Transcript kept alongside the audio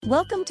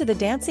Welcome to the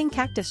Dancing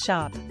Cactus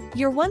Shop,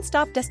 your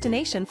one-stop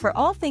destination for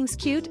all things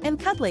cute and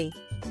cuddly.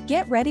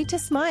 Get ready to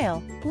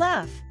smile,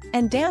 laugh,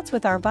 and dance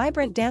with our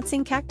vibrant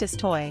dancing cactus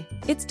toy.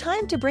 It's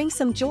time to bring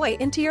some joy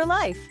into your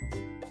life.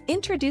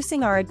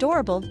 Introducing our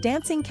adorable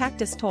dancing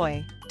cactus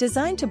toy,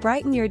 designed to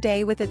brighten your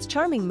day with its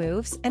charming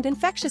moves and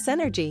infectious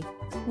energy.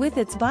 With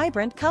its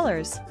vibrant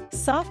colors,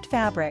 soft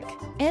fabric,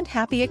 and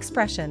happy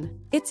expression,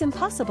 it's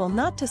impossible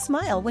not to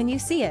smile when you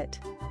see it.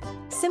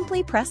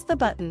 Simply press the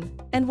button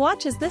and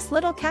watch as this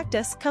little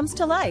cactus comes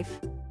to life.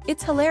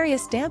 Its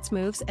hilarious dance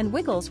moves and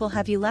wiggles will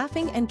have you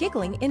laughing and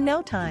giggling in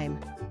no time.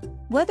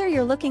 Whether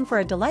you're looking for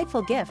a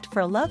delightful gift for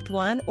a loved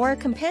one or a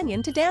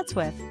companion to dance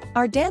with,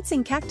 our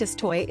dancing cactus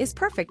toy is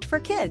perfect for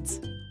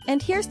kids.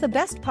 And here's the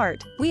best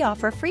part, we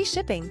offer free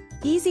shipping,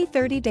 easy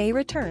 30-day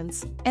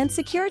returns, and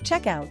secure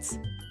checkouts.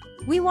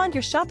 We want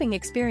your shopping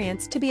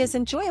experience to be as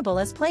enjoyable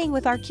as playing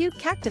with our cute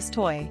cactus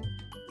toy.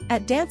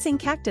 At Dancing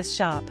Cactus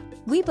Shop,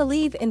 we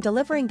believe in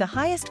delivering the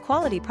highest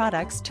quality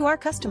products to our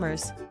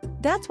customers.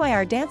 That's why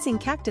our dancing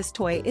cactus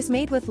toy is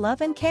made with love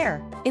and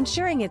care,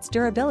 ensuring its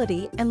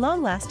durability and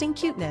long-lasting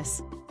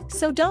cuteness.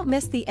 So don't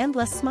miss the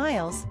endless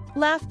smiles,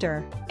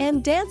 laughter,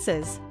 and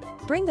dances.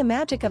 Bring the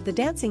magic of the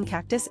dancing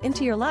cactus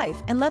into your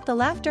life and let the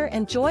laughter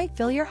and joy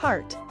fill your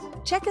heart.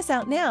 Check us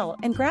out now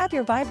and grab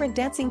your vibrant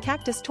dancing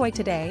cactus toy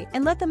today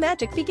and let the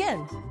magic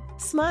begin.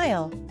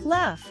 Smile,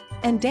 laugh,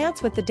 and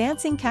dance with the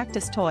dancing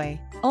cactus toy,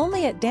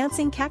 only at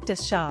Dancing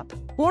Cactus Shop.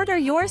 Order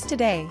yours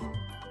today.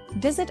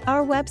 Visit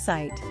our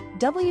website,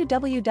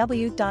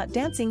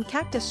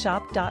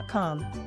 www.dancingcactusshop.com.